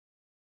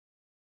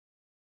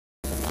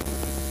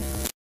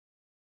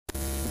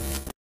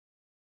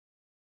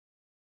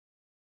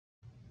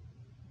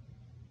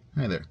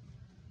Hi there.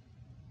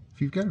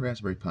 If you've got a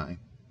Raspberry Pi,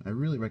 I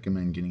really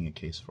recommend getting a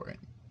case for it.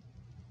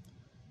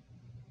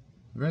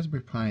 The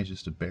Raspberry Pi is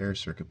just a bare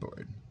circuit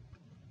board.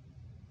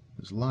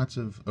 There's lots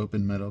of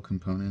open metal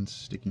components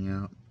sticking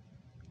out,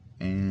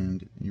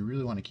 and you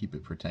really want to keep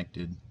it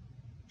protected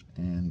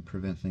and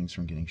prevent things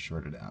from getting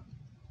shorted out.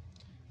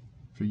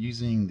 If you're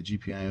using the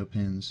GPIO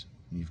pins,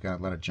 you've got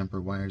a lot of jumper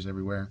wires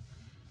everywhere,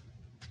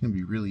 it's going to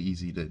be really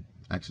easy to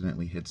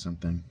accidentally hit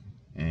something,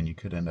 and you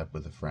could end up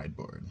with a fried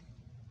board.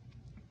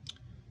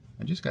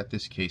 I just got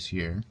this case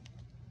here.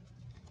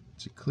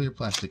 It's a clear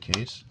plastic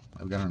case.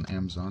 I've got it on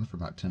Amazon for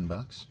about 10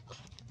 bucks.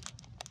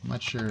 I'm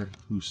not sure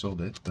who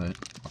sold it, but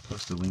I'll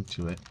post a link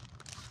to it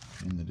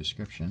in the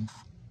description.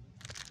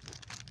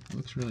 It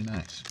looks really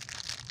nice.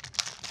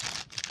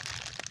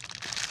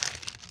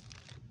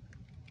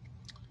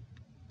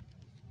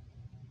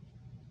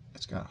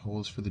 It's got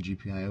holes for the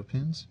GPIO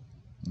pins,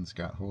 and it's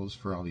got holes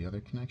for all the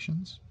other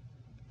connections.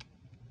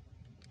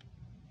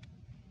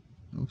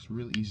 It looks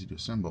really easy to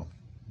assemble.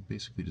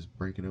 Basically just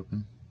break it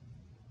open.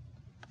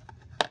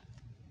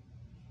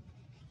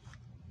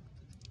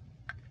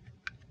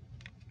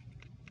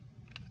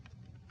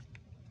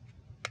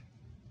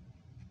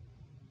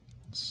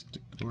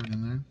 Stick the board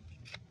in there.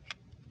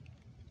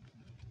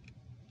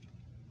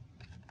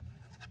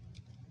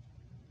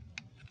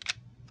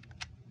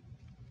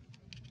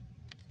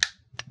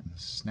 And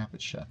snap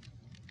it shut.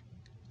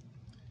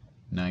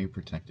 Now you're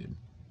protected.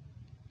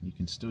 You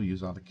can still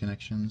use all the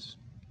connections.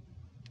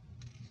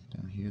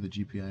 Down here, the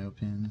GPIO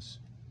pins.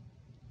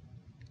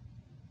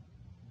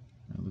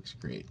 It looks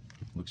great.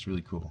 It looks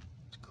really cool.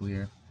 It's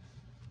clear.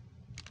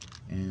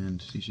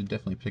 And you should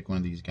definitely pick one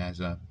of these guys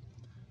up.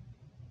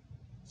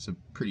 It's a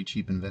pretty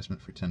cheap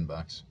investment for 10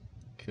 bucks.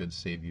 Could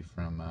save you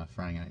from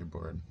frying out your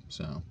board.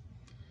 So,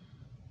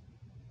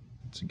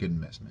 it's a good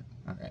investment.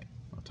 Alright,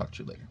 I'll talk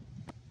to you later.